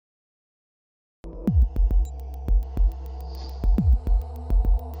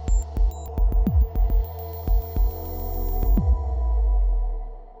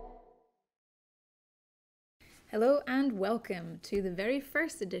Hello and welcome to the very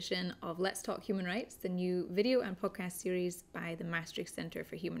first edition of Let's Talk Human Rights, the new video and podcast series by the Maastricht Centre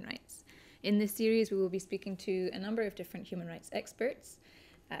for Human Rights. In this series, we will be speaking to a number of different human rights experts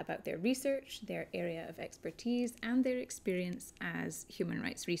about their research, their area of expertise, and their experience as human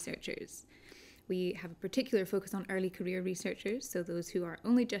rights researchers. We have a particular focus on early career researchers, so those who are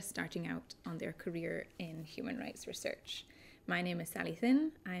only just starting out on their career in human rights research. My name is Sally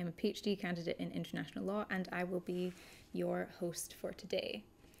Thin. I am a PhD candidate in international law, and I will be your host for today.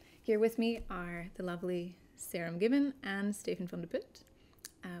 Here with me are the lovely Sarah McGibbon and Stefan van de Putte.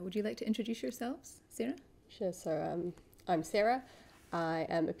 Would you like to introduce yourselves, Sarah? Sure. So I'm Sarah. I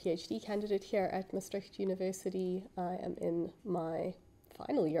am a PhD candidate here at Maastricht University. I am in my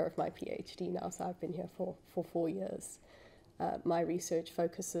final year of my PhD now, so I've been here for 4 years. My research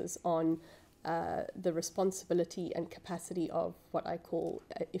focuses on the responsibility and capacity of what I call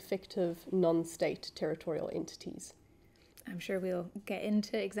effective non-state territorial entities. I'm sure we'll get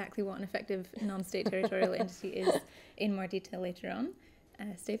into exactly what an effective non-state territorial entity is in more detail later on.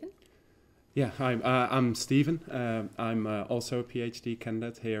 Stephen? Yeah, hi, I'm Stephen. I'm also a PhD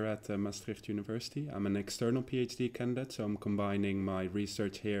candidate here at Maastricht University. I'm an external PhD candidate, so I'm combining my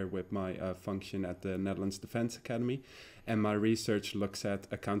research here with my function at the Netherlands Defense Academy. And my research looks at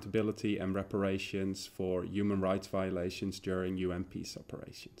accountability and reparations for human rights violations during UN peace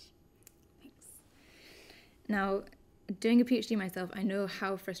operations. Thanks. Now, doing a PhD myself, I know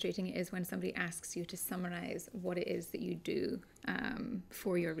how frustrating it is when somebody asks you to summarize what it is that you do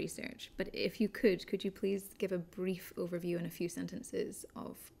for your research. But if you could you please give a brief overview in a few sentences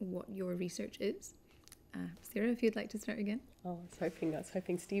of what your research is? Sarah, if you'd like to start again. Oh, I was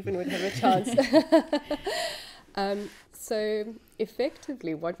hoping Stephen would have a chance. So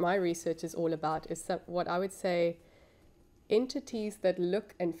effectively, what my research is all about is what I would say entities that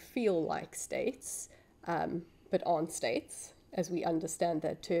look and feel like states, but aren't states, as we understand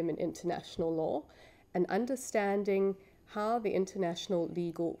that term in international law, and understanding how the international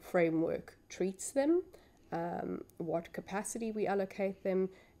legal framework treats them, what capacity we allocate them,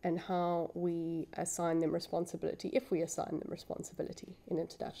 and how we assign them responsibility, if we assign them responsibility in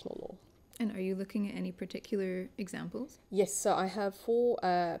international law. And are you looking at any particular examples? Yes, so I have 4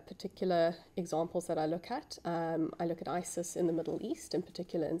 particular examples that I look at. I look at ISIS in the Middle East, in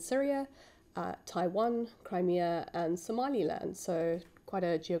particular in Syria, Taiwan, Crimea, and Somaliland. So quite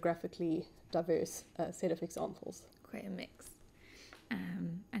a geographically diverse set of examples. Quite a mix.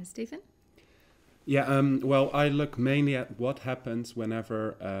 And Stephen? Yeah, well, I look mainly at what happens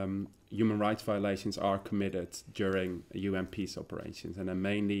whenever human rights violations are committed during UN peace operations, and then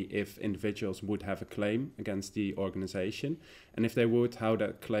mainly if individuals would have a claim against the organization, and if they would, how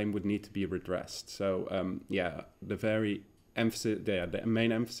that claim would need to be redressed. So, the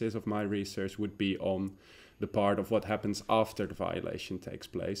main emphasis of my research would be on the part of what happens after the violation takes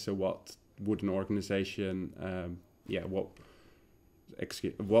place. So, what would an organization,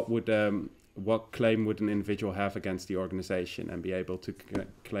 what claim would an individual have against the organization and be able to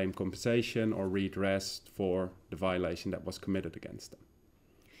claim compensation or redress for the violation that was committed against them?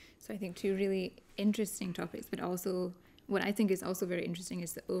 So I think 2 really interesting topics, but also what I think is also very interesting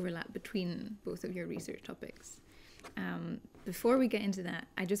is the overlap between both of your research topics. Before we get into that,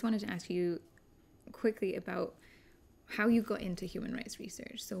 I just wanted to ask you quickly about how you got into human rights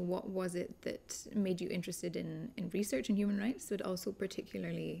research. So what was it that made you interested in research in human rights, but also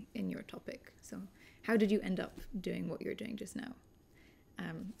particularly in your topic? So how did you end up doing what you're doing just now?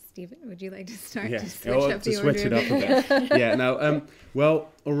 Stephen, would you like to start to switch it up a bit? Yeah, now, well,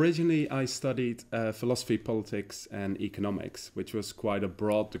 originally I studied philosophy, politics, and economics, which was quite a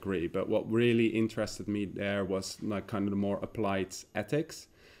broad degree. But what really interested me there was like kind of the more applied ethics.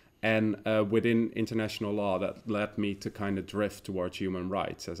 And within international law, that led me to kind of drift towards human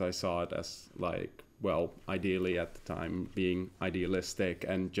rights, as I saw it as like, well, ideally at the time being idealistic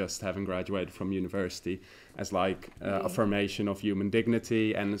and just having graduated from university as like affirmation of human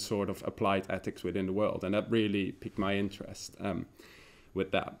dignity and sort of applied ethics within the world. And that really piqued my interest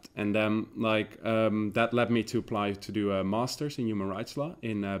with that. And that led me to apply to do a master's in human rights law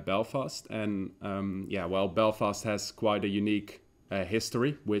in Belfast. And Belfast has quite a unique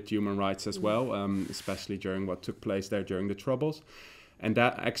history with human rights as well, especially during what took place there during the Troubles. And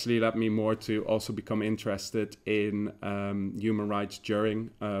that actually led me more to also become interested in human rights during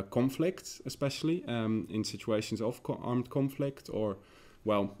conflicts, especially in situations of armed conflict or,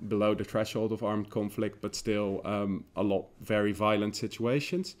 well, below the threshold of armed conflict, but still a lot very violent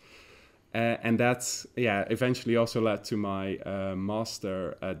situations. And that's, eventually also led to my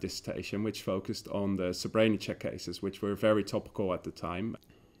master dissertation, which focused on the Srebrenica cases, which were very topical at the time.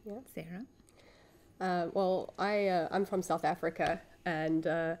 Yeah. Sarah? I'm from South Africa,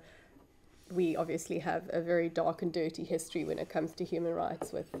 and we obviously have a very dark and dirty history when it comes to human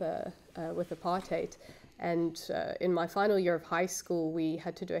rights with apartheid. And in my final year of high school, we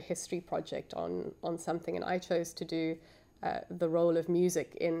had to do a history project on something, and I chose to do the role of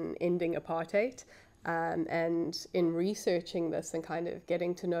music in ending apartheid. And in researching this and kind of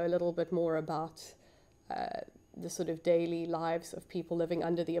getting to know a little bit more about the sort of daily lives of people living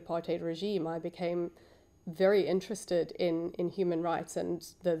under the apartheid regime, I became very interested in human rights, and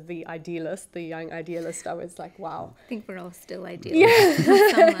the idealist, the young idealist, I was like, wow. I think we're all still idealists. Yeah.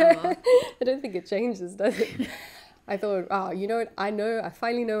 Some level. I don't think it changes, does it? I thought, wow, you know what, I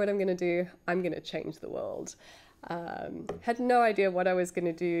finally know what I'm going to do. I'm going to change the world. Had no idea what I was going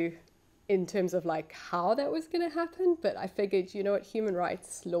to do in terms of like how that was going to happen, but I figured, you know what, human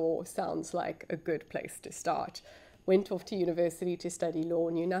rights law sounds like a good place to start. Went off to university to study law,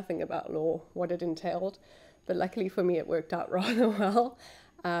 knew nothing about law, what it entailed, but luckily for me it worked out rather well.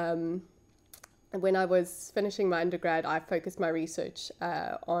 When I was finishing my undergrad, I focused my research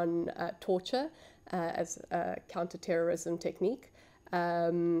on torture as a counter-terrorism technique,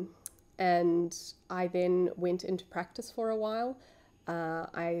 and I then went into practice for a while.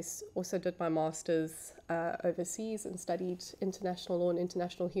 I also did my master's overseas and studied international law and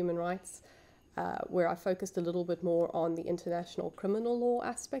international human rights, where I focused a little bit more on the international criminal law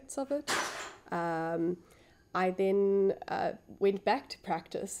aspects of it. I then went back to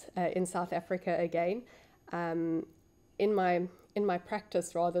practice in South Africa again. In my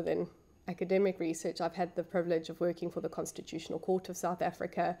practice, rather than academic research, I've had the privilege of working for the Constitutional Court of South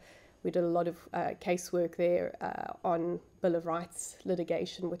Africa. We did a lot of casework there on Bill of Rights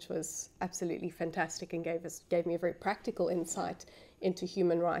litigation, which was absolutely fantastic and gave me a very practical insight into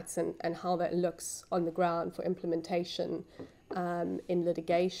human rights and how that looks on the ground for implementation in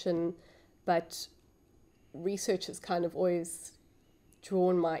litigation. But research has kind of always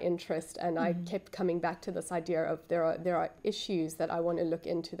drawn my interest, and I kept coming back to this idea of there are issues that I want to look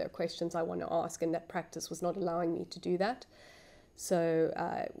into, there are questions I want to ask, and that practice was not allowing me to do that. So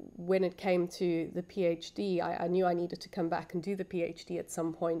when it came to the PhD, I knew I needed to come back and do the PhD at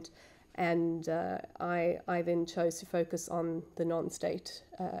some point, and I then chose to focus on the non-state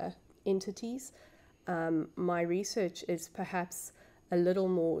entities. My research is perhaps a little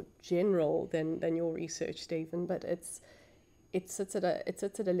more general than your research, Stephen, but it sits at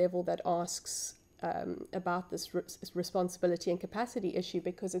a level that asks about this responsibility and capacity issue,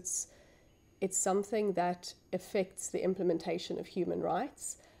 because it's something that affects the implementation of human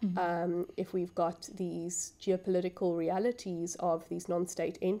rights. If we've got these geopolitical realities of these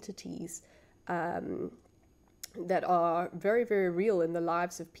non-state entities that are very, very real in the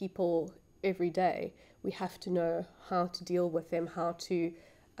lives of people every day, we have to know how to deal with them, how to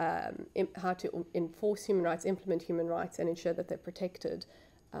enforce human rights, implement human rights, and ensure that they're protected.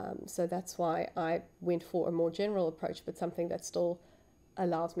 So that's why I went for a more general approach, but something that still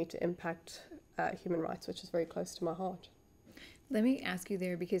allows me to impact human rights, which is very close to my heart. Let me ask you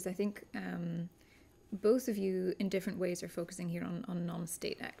there, because I think both of you in different ways are focusing here on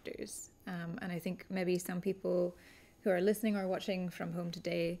non-state actors. And I think maybe some people who are listening or watching from home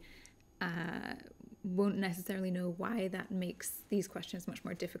today won't necessarily know why that makes these questions much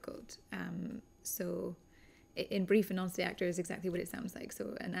more difficult. So in brief, a non-state actor is exactly what it sounds like.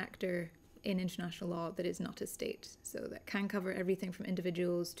 So an actor in international law that is not a state. So that can cover everything from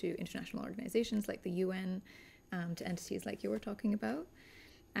individuals to international organizations like the UN, to entities like you were talking about.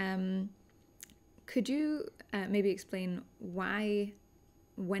 Could you maybe explain why,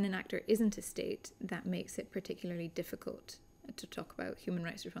 when an actor isn't a state, that makes it particularly difficult to talk about human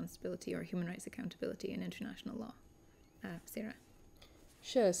rights responsibility or human rights accountability in international law? Sarah?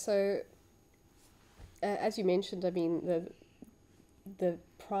 Sure. So as you mentioned, I mean, the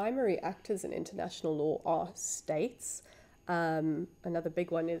primary actors in international law are states. Another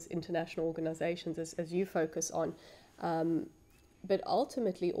big one is international organizations, as you focus on. But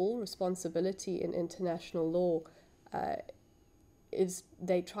ultimately, all responsibility in international law is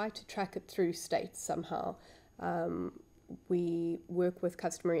they try to track it through states somehow. We work with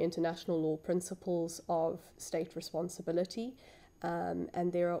customary international law principles of state responsibility,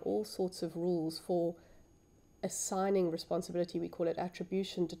 and there are all sorts of rules for assigning responsibility. We call it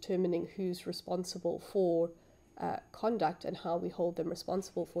attribution, determining who's responsible for conduct and how we hold them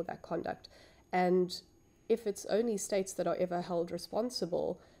responsible for that conduct. And if it's only states that are ever held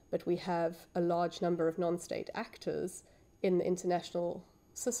responsible, but we have a large number of non-state actors in the international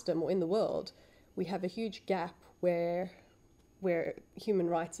system or in the world, we have a huge gap where human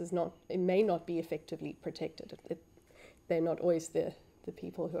rights it may not be effectively protected. They're not always the the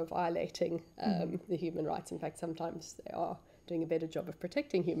people who are violating the human rights. In fact, sometimes they are doing a better job of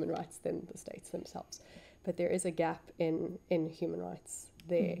protecting human rights than the states themselves. But there is a gap in human rights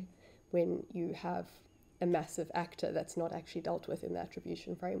there when you have a massive actor that's not actually dealt with in the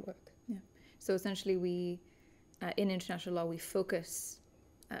attribution framework. Yeah. So essentially we, in international law, we focus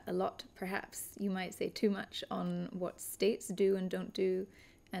a lot, perhaps you might say too much, on what states do and don't do,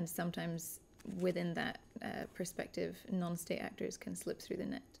 and sometimes within that perspective, non-state actors can slip through the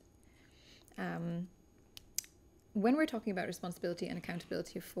net. When we're talking about responsibility and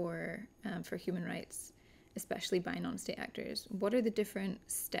accountability for human rights, especially by non-state actors, what are the different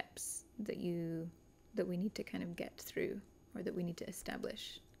steps that we need to kind of get through, or that we need to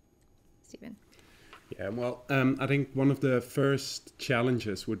establish, Stephen? Yeah, well, I think one of the first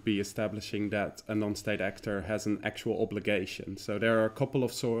challenges would be establishing that a non-state actor has an actual obligation. So there are a couple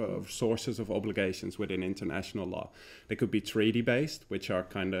of sources of obligations within international law. They could be treaty-based, which are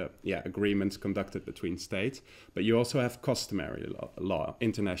kind of agreements conducted between states. But you also have customary law,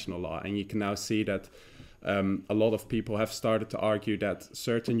 international law, and you can now see that a lot of people have started to argue that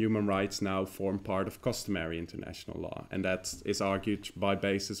certain human rights now form part of customary international law. And that is argued by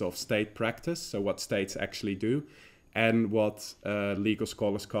basis of state practice, so what states actually do, and what legal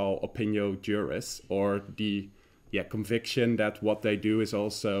scholars call opinio juris, or the conviction that what they do is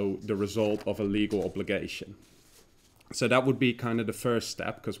also the result of a legal obligation. So that would be kind of the first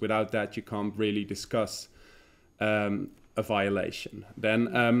step, because without that you can't really discuss a violation.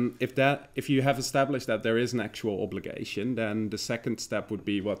 Then if you have established that there is an actual obligation, then the second step would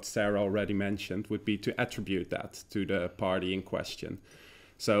be what Sarah already mentioned, would be to attribute that to the party in question.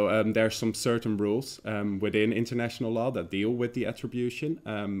 So there's some certain rules within international law that deal with the attribution.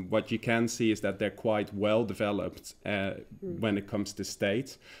 What you can see is that they're quite well developed when it comes to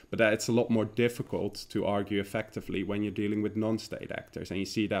states, but that it's a lot more difficult to argue effectively when you're dealing with non-state actors. And you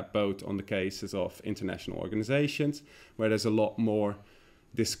see that both on the cases of international organizations, where there's a lot more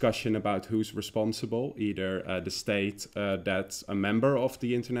discussion about who's responsible, either the state that's a member of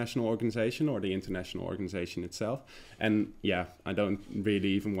the international organization or the international organization itself. And I don't really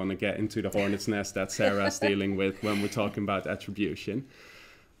even want to get into the hornet's nest that Sarah's dealing with when we're talking about attribution.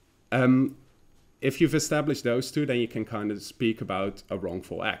 If you've established those two, then you can kind of speak about a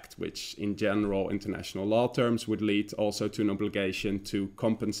wrongful act, which in general international law terms would lead also to an obligation to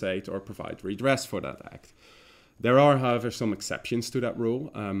compensate or provide redress for that act. There are, however, some exceptions to that rule,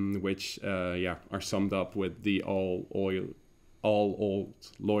 which are summed up with the all old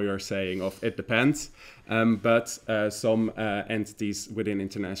lawyer saying of "it depends." But some entities within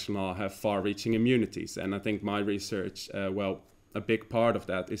international law have far-reaching immunities, and I think my research, a big part of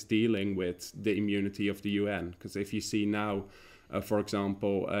that is dealing with the immunity of the UN, because if you see now, for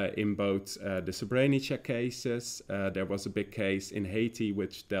example, in both the Srebrenica cases, there was a big case in Haiti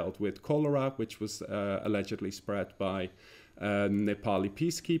which dealt with cholera, which was allegedly spread by Nepali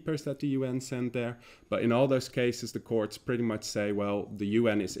peacekeepers that the UN sent there. But in all those cases, the courts pretty much say, well, the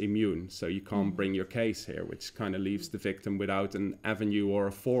UN is immune, so you can't bring your case here, which kind of leaves the victim without an avenue or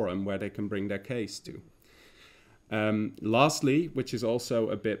a forum where they can bring their case to. Lastly, which is also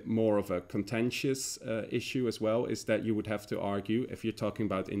a bit more of a contentious issue as well, is that you would have to argue, if you're talking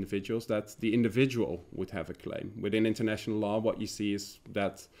about individuals, that the individual would have a claim. Within international law, what you see is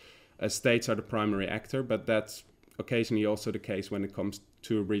that states are the primary actor, but that's occasionally also the case when it comes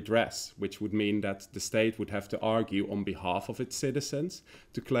to redress, which would mean that the state would have to argue on behalf of its citizens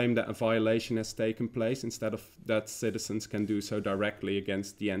to claim that a violation has taken place, instead of that citizens can do so directly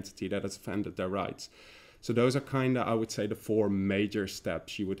against the entity that has offended their rights. So those are kind of, I would say, the four major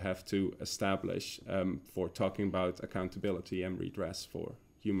steps you would have to establish for talking about accountability and redress for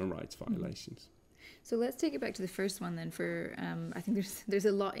human rights violations. So let's take it back to the first one then. For I think there's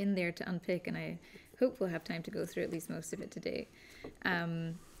a lot in there to unpick, and I hope we'll have time to go through at least most of it today.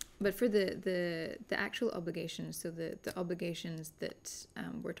 But for the actual obligations, so the obligations that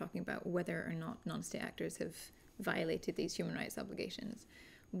we're talking about, whether or not non-state actors have violated these human rights obligations,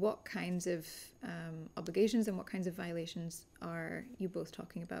 what kinds of obligations and what kinds of violations are you both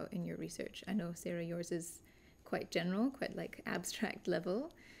talking about in your research? I know, Sarah, yours is quite general, quite like abstract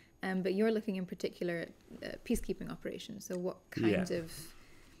level, but you're looking in particular at peacekeeping operations. So what kinds of,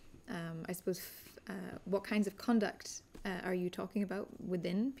 what kinds of conduct are you talking about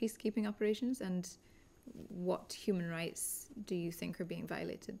within peacekeeping operations, and what human rights do you think are being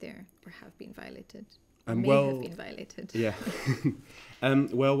violated there, or have been violated? May have been violated. Yeah.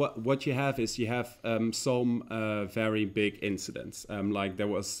 What you have is some very big incidents. Like there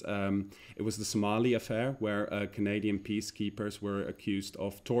was, it was the Somali affair where Canadian peacekeepers were accused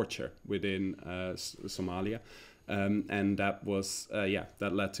of torture within Somalia. And that was,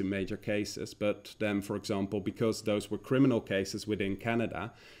 that led to major cases. But then, for example, because those were criminal cases within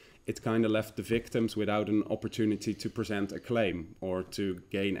Canada, it kind of left the victims without an opportunity to present a claim or to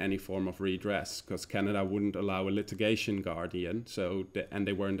gain any form of redress, because Canada wouldn't allow a litigation guardian, and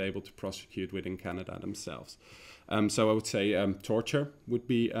they weren't able to prosecute within Canada themselves. So I would say torture would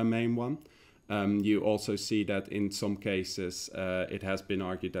be a main one. You also see that in some cases it has been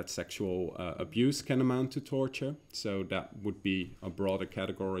argued that sexual abuse can amount to torture, so that would be a broader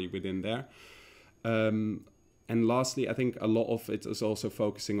category within there. And lastly, I think a lot of it is also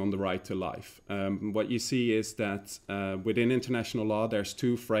focusing on the right to life. What you see is that within international law, there's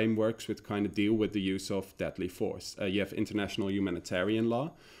two frameworks which kind of deal with the use of deadly force. You have international humanitarian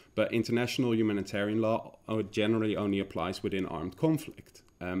law, but international humanitarian law generally only applies within armed conflict.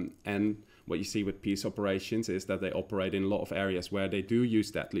 And what you see with peace operations is that they operate in a lot of areas where they do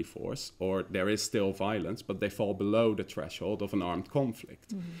use deadly force, or there is still violence, but they fall below the threshold of an armed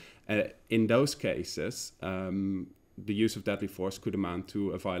conflict. In those cases, the use of deadly force could amount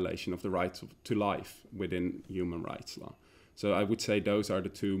to a violation of the right to life within human rights law. So I would say those are the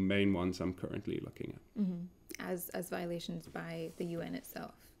two main ones I'm currently looking at. As violations by the UN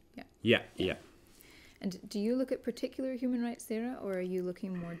itself. Yeah. And do you look at particular human rights, Sarah, or are you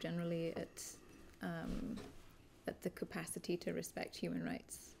looking more generally at the capacity to respect human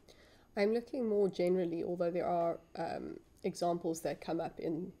rights? I'm looking more generally, although there are examples that come up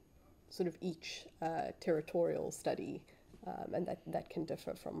in sort of each territorial study, and that can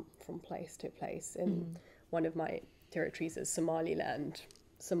differ from place to place. In one of my territories is Somaliland,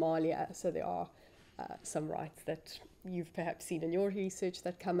 Somalia, so there are some rights that you've perhaps seen in your research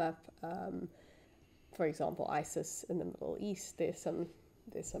that come up. For example, ISIS in the Middle East, there's some,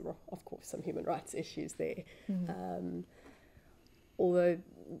 of course, some human rights issues there. Although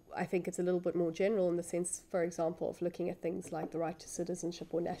I think it's a little bit more general in the sense, for example, of looking at things like the right to citizenship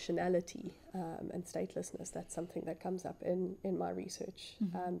or nationality and statelessness. That's something that comes up in my research,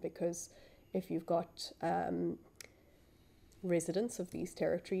 because if you've got residents of these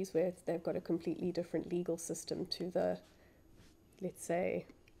territories where they've got a completely different legal system to the, let's say,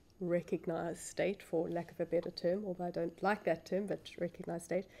 recognized state, for lack of a better term, although I don't like that term, but recognized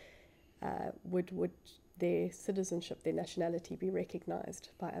state, would their citizenship, their nationality be recognized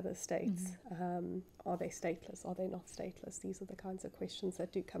by other states? Are they stateless? Are they not stateless? These are the kinds of questions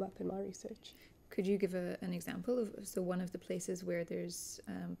that do come up in my research. Could you give an example of one of the places where there's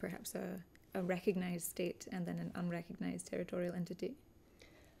perhaps a recognized state and then an unrecognized territorial entity?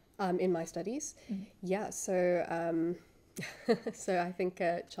 In my studies? Yeah, so so I think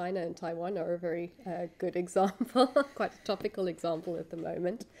China and Taiwan are a very good example, quite a topical example at the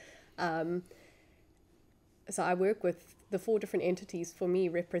moment. So I work with the 4 different entities, for me,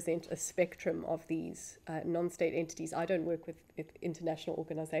 represent a spectrum of these non-state entities. I don't work with international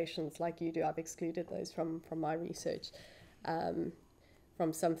organizations like you do. I've excluded those from my research,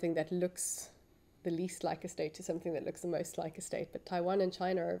 from something that looks the least like a state to something that looks the most like a state. But Taiwan and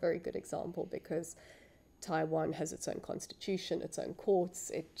China are a very good example, because Taiwan has its own constitution, its own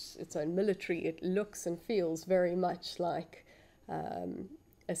courts, its own military. It looks and feels very much like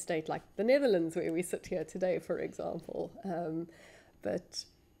a state like the Netherlands, where we sit here today, for example. But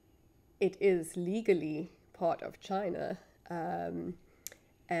it is legally part of China, and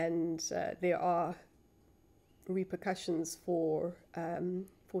there are repercussions for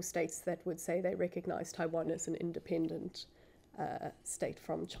states that would say they recognize Taiwan as an independent state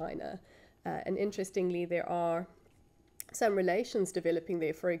from China. And interestingly, there are some relations developing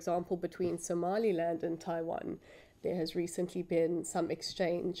there. For example, between Somaliland and Taiwan, there has recently been some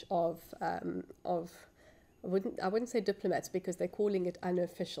exchange of I wouldn't say diplomats, because they're calling it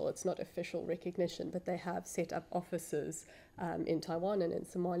unofficial. It's not official recognition, but they have set up offices in Taiwan and in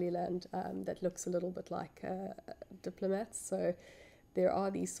Somaliland that looks a little bit like diplomats. So there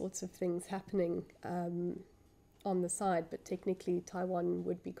are these sorts of things happening on the side, but technically Taiwan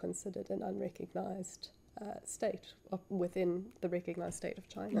would be considered an unrecognized state within the recognized state of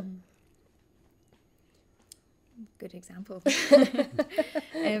China. Good example.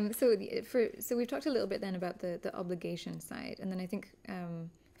 So we've talked a little bit then about the obligation side, and then I think,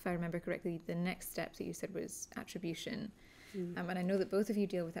 if I remember correctly, the next step that you said was attribution. And I know that both of you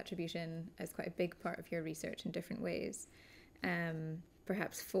deal with attribution as quite a big part of your research in different ways.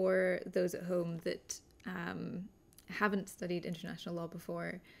 Perhaps for those at home that haven't studied international law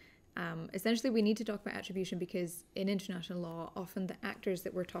before, essentially we need to talk about attribution, because in international law, often the actors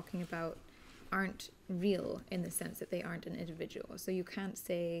that we're talking about aren't real, in the sense that they aren't an individual. So you can't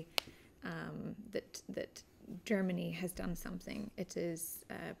say that Germany has done something, it is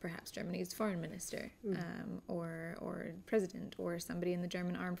perhaps Germany's foreign minister or president or somebody in the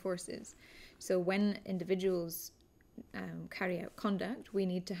German armed forces. So when individuals carry out conduct, we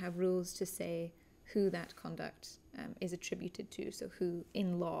need to have rules to say who that conduct is attributed to. So who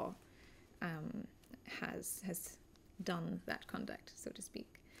in law has done that conduct, so to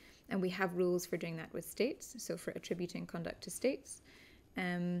speak. And we have rules for doing that with states, so for attributing conduct to states.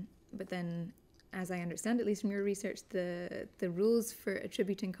 But then, as I understand, at least from your research, the rules for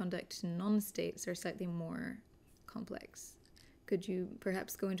attributing conduct to non-states are slightly more complex. Could you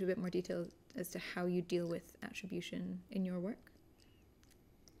perhaps go into a bit more detail as to how you deal with attribution in your work?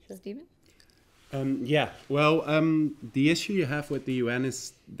 Sure. Stephen? The issue you have with the UN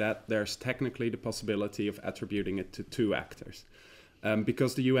is that there's technically the possibility of attributing it to two actors.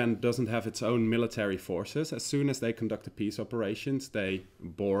 Because the UN doesn't have its own military forces, as soon as they conduct the peace operations, they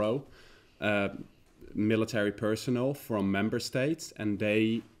borrow military personnel from member states and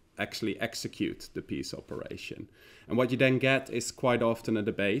they actually execute the peace operation. And what you then get is quite often a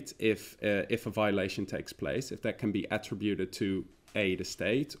debate if a violation takes place, if that can be attributed to A, the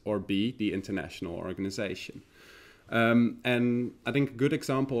state, or B, the international organization. And I think a good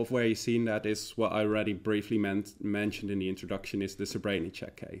example of where you've seen that is what I already briefly mentioned in the introduction is the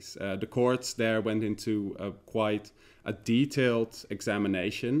Srebrenica case. The courts there went into quite a detailed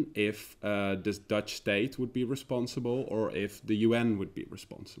examination if this Dutch state would be responsible or if the UN would be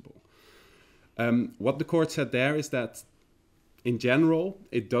responsible. What the court said there is that in general,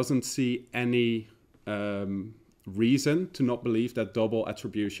 it doesn't see any reason to not believe that double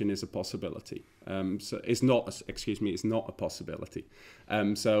attribution is a possibility. It's not a possibility.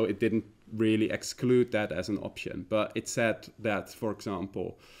 So it didn't really exclude that as an option. But it said that, for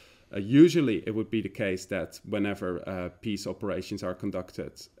example, usually it would be the case that whenever peace operations are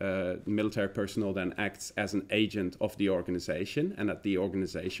conducted, military personnel then acts as an agent of the organization and that the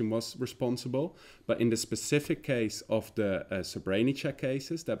organization was responsible. But in the specific case of the Srebrenica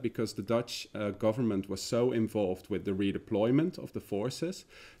cases, that because the Dutch government was so involved with the redeployment of the forces,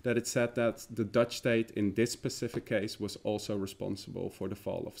 that it said that the Dutch state in this specific case was also responsible for the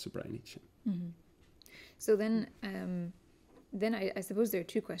fall of Srebrenica. Mm-hmm. So then I suppose there are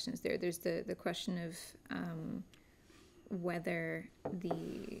two questions there. There's the question of whether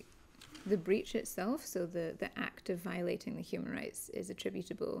the breach itself, so the act of violating the human rights, is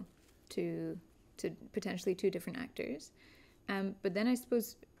attributable to potentially two different actors. But then I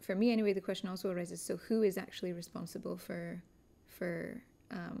suppose, for me anyway, the question also arises, so who is actually responsible for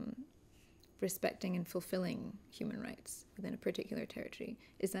respecting and fulfilling human rights within a particular territory?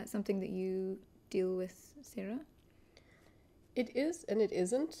 Is that something that you deal with, Sarah? It is and it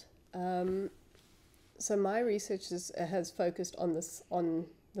isn't. So my research has focused on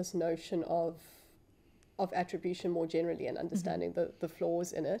this notion of attribution more generally and understanding the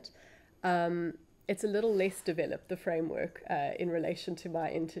flaws in it. It's a little less developed, the framework, in relation to my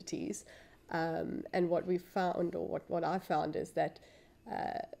entities. And what we found, or what I found, is that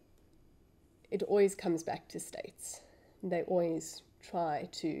it always comes back to states. They always try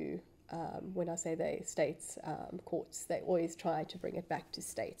to... when I say they, states, courts, they always try to bring it back to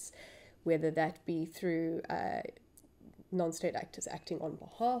states, whether that be through non-state actors acting on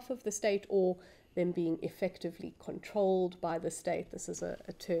behalf of the state or them being effectively controlled by the state. This is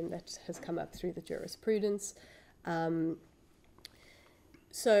a term that has come up through the jurisprudence.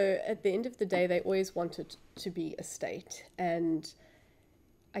 So at the end of the day, they always wanted to be a state. And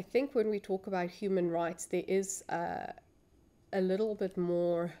I think when we talk about human rights, there is a little bit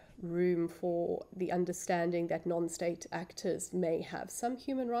more room for the understanding that non-state actors may have some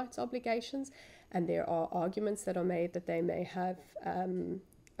human rights obligations, and there are arguments that are made that they may have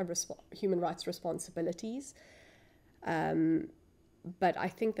human rights responsibilities. But I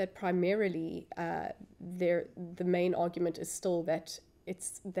think that primarily the main argument is still that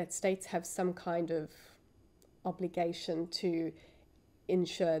that states have some kind of obligation to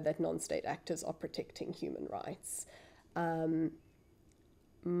ensure that non-state actors are protecting human rights.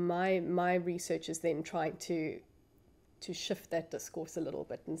 My research is then trying to shift that discourse a little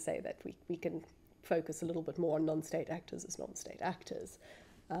bit and say that we can focus a little bit more on non-state actors as non-state actors,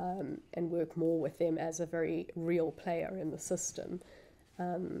 and work more with them as a very real player in the system.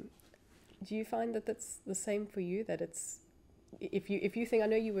 Do you find that that's the same for you? That it's if you think, I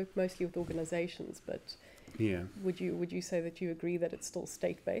know you work mostly with organizations, but yeah, would you say that you agree that it's still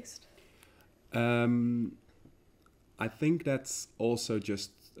state-based? I think that's also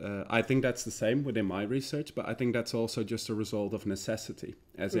just, I think that's the same within my research, but I think that's also just a result of necessity,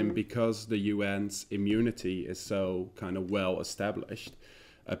 as in because the UN's immunity is so kind of well established,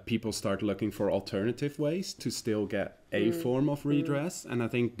 people start looking for alternative ways to still get a form of redress. And I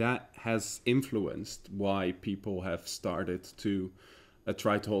think that has influenced why people have started to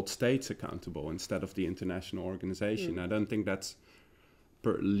try to hold states accountable instead of the international organization. I don't think that's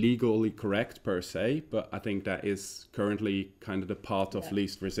legally correct per se, but I think that is currently kind of the path of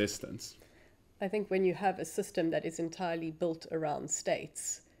least resistance. I think when you have a system that is entirely built around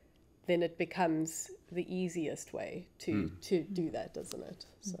states, then it becomes the easiest way to do that, doesn't it?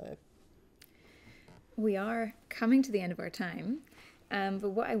 So we are coming to the end of our time, but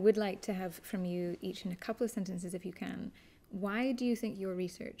what I would like to have from you each in a couple of sentences, if you can, why do you think your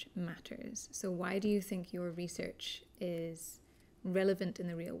research matters? So why do you think your research is relevant in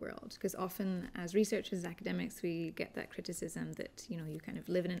the real world? Because often as researchers, as academics, we get that criticism that, you know, you kind of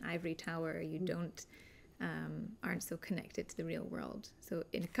live in an ivory tower, you aren't so connected to the real world. So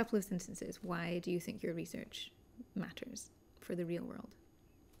in a couple of sentences, why do you think your research matters for the real world?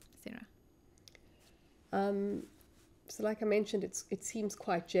 Sarah? So like I mentioned, it seems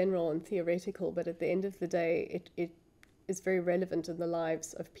quite general and theoretical, but at the end of the day, it is very relevant in the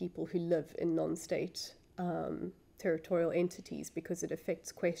lives of people who live in non-state territorial entities, because it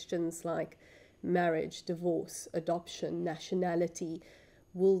affects questions like marriage, divorce, adoption, nationality.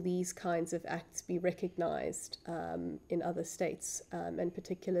 Will these kinds of acts be recognized in other states? And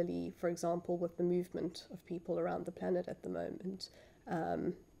particularly, for example, with the movement of people around the planet at the moment,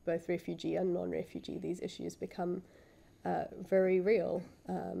 both refugee and non-refugee, these issues become very real.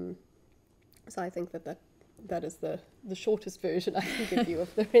 So I think that is the shortest version I can give you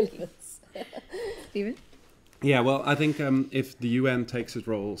of the relevance. Stephen? Yeah, well, I think if the UN takes its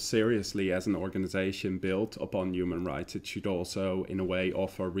role seriously as an organization built upon human rights, it should also, in a way,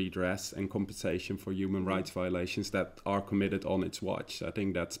 offer redress and compensation for human rights violations that are committed on its watch. I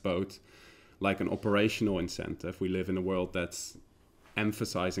think that's both like an operational incentive. We live in a world that's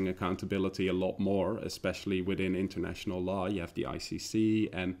emphasizing accountability a lot more, especially within international law. You have the ICC,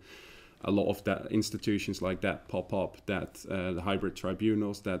 and a lot of that institutions like that pop up, that the hybrid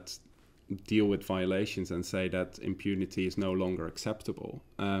tribunals that deal with violations and say that impunity is no longer acceptable.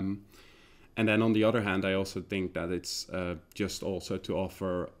 And then on the other hand, I also think that it's just also to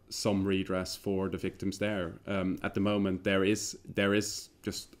offer some redress for the victims there. At the moment, there is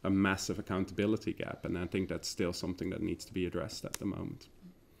just a massive accountability gap, and I think that's still something that needs to be addressed at the moment.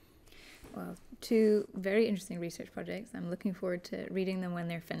 Well, two very interesting research projects. I'm looking forward to reading them when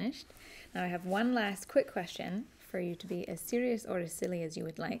they're finished. Now I have one last quick question for you to be as serious or as silly as you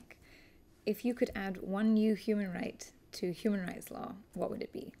would like. If you could add one new human right to human rights law, what would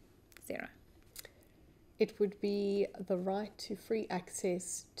it be? Sarah? It would be the right to free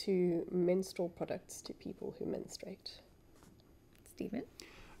access to menstrual products to people who menstruate. Stephen?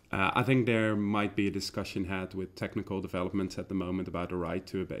 I think there might be a discussion had with technical developments at the moment about a right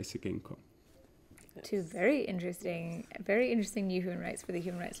to a basic income. Yes. Two very interesting new human rights for the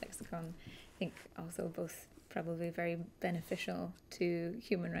human rights lexicon. I think also both probably very beneficial to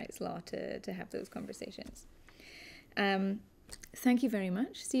human rights law to have those conversations. Thank you very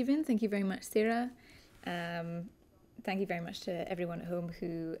much, Stephen. Thank you very much, Sarah. Thank you very much to everyone at home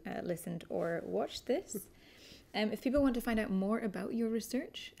who listened or watched this. If people want to find out more about your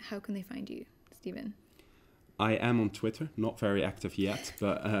research, how can they find you, Stephen? I am on Twitter, not very active yet,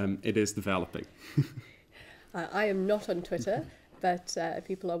 but it is developing. I am not on Twitter, but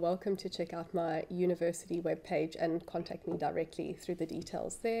people are welcome to check out my university webpage and contact me directly through the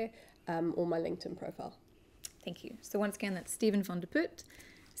details there, or my LinkedIn profile. Thank you. So once again, that's Stephen van de Put,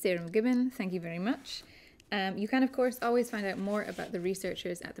 Sarah McGibbon. Thank you very much. You can, of course, always find out more about the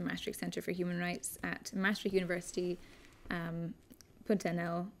researchers at the Maastricht Center for Human Rights at Maastricht University .nl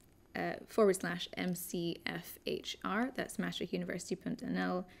 /MCFHR. That's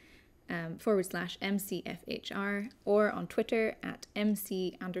maastrichtuniversity.nl /MCFHR, or on Twitter at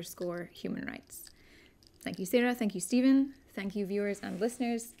MC_human rights. Thank you, Sarah. Thank you, Stephen. Thank you, viewers and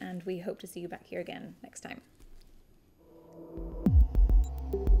listeners, and we hope to see you back here again next time.